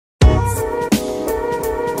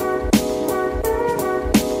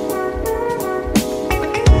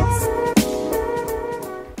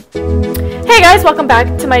guys, welcome back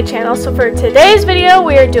to my channel. So for today's video,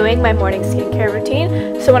 we are doing my morning skincare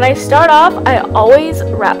routine. So when I start off, I always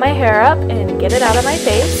wrap my hair up and get it out of my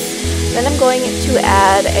face. Then I'm going to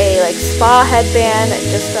add a spa headband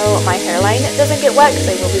just so my hairline doesn't get wet because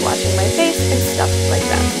I will be washing my face and stuff like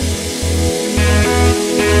that.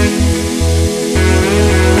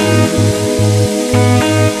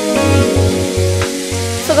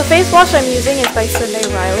 So the face wash I'm using is by Sunday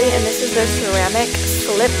Riley, and this is their ceramic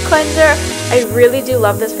slip cleanser. I really do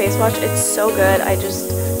love this face wash. It's so good. I just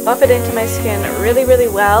buff it into my skin really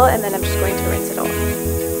well, and then I'm just going to rinse it off.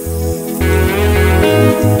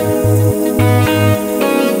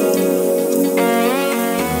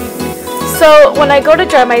 So when I go to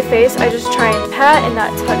dry my face, I just try and pat and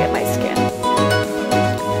not tug at my skin.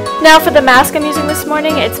 Now for the mask I'm using this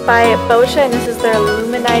morning, it's by Boscia, and this is their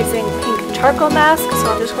luminizing pink charcoal mask.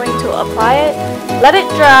 So I'm just going to apply it, let it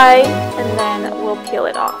dry, and then we'll peel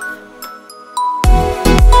it off.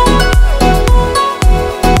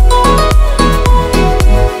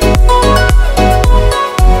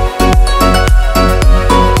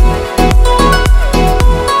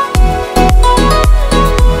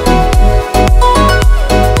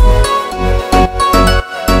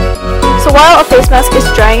 While a face mask is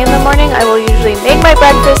drying in the morning, I will usually make my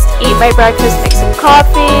breakfast, eat my breakfast, make some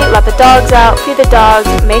coffee, let the dogs out, feed the dogs,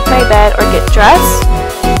 make my bed, or get dressed.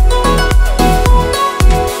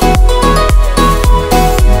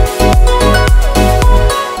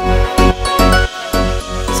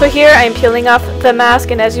 So here I am peeling off the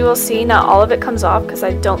mask, and as you will see, not all of it comes off because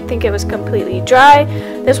I don't think it was completely dry.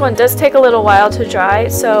 This one does take a little while to dry,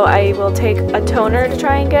 so I will take a toner to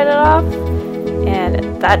try and get it off.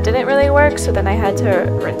 And that didn't really work, so then I had to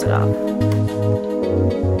rinse it off.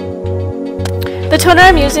 The toner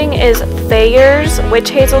I'm using is Thayer's Witch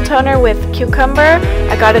Hazel Toner with Cucumber.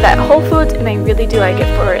 I got it at Whole Foods, and I really do like it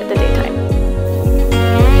for the daytime.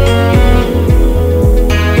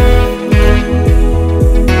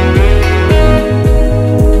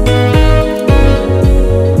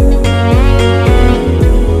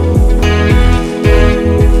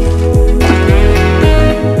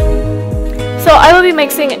 I will be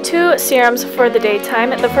mixing two serums for the daytime.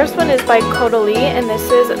 The first one is by Caudalie, and this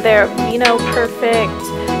is their Vino Perfect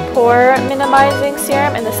Pore Minimizing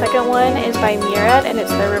Serum, and the second one is by Murad, and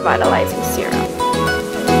it's their Revitalizing Serum.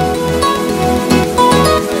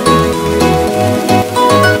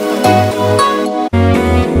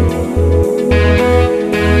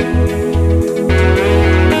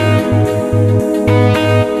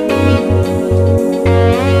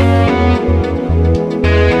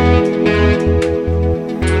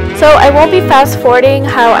 So I won't be fast forwarding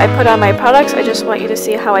how I put on my products, I just want you to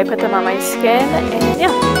see how I put them on my skin, and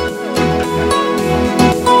yeah.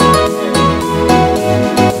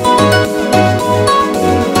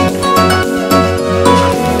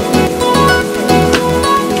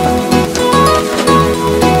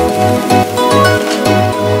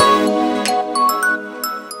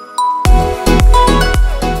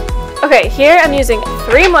 Okay, here I'm using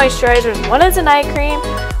 3 moisturizers. One is an eye cream,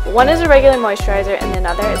 one is a regular moisturizer, and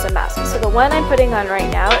another is a mask. So the one I'm putting on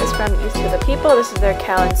right now is from Youth to the People. This is their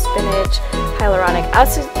Kale and Spinach Hyaluronic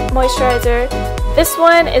Acid Moisturizer. This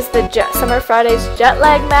one is the Summer Fridays Jet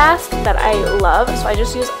Lag Mask that I love, so I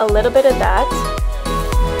just use a little bit of that.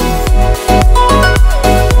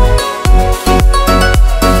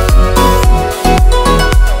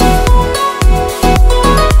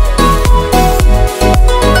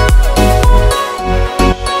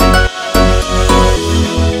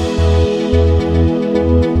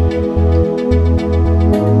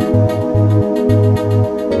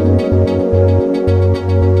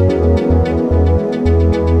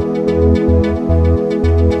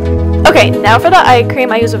 Okay, now for the eye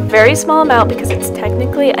cream, I use a very small amount because it's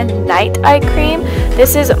technically a night eye cream.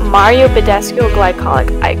 This is Mario Badescu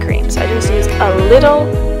Glycolic Eye Cream, so I just use a little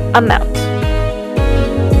amount.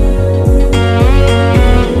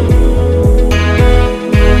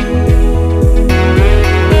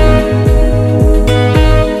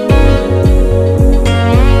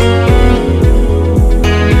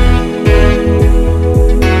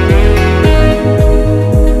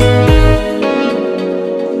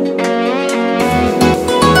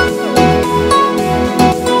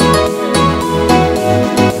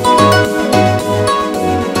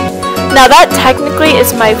 Now that technically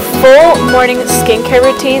is my full morning skincare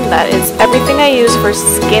routine. That is everything I use for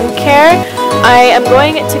skincare. I am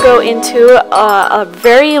going to go into a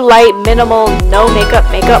very light, minimal, no makeup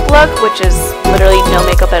look, which is literally no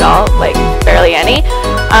makeup at all, like barely any.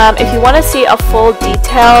 If you want to see a full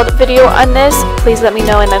detailed video on this, please let me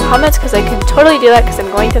know in the comments, because I can totally do that, because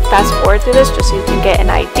I'm going to fast forward through this just so you can get an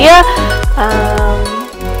idea.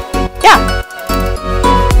 Yeah.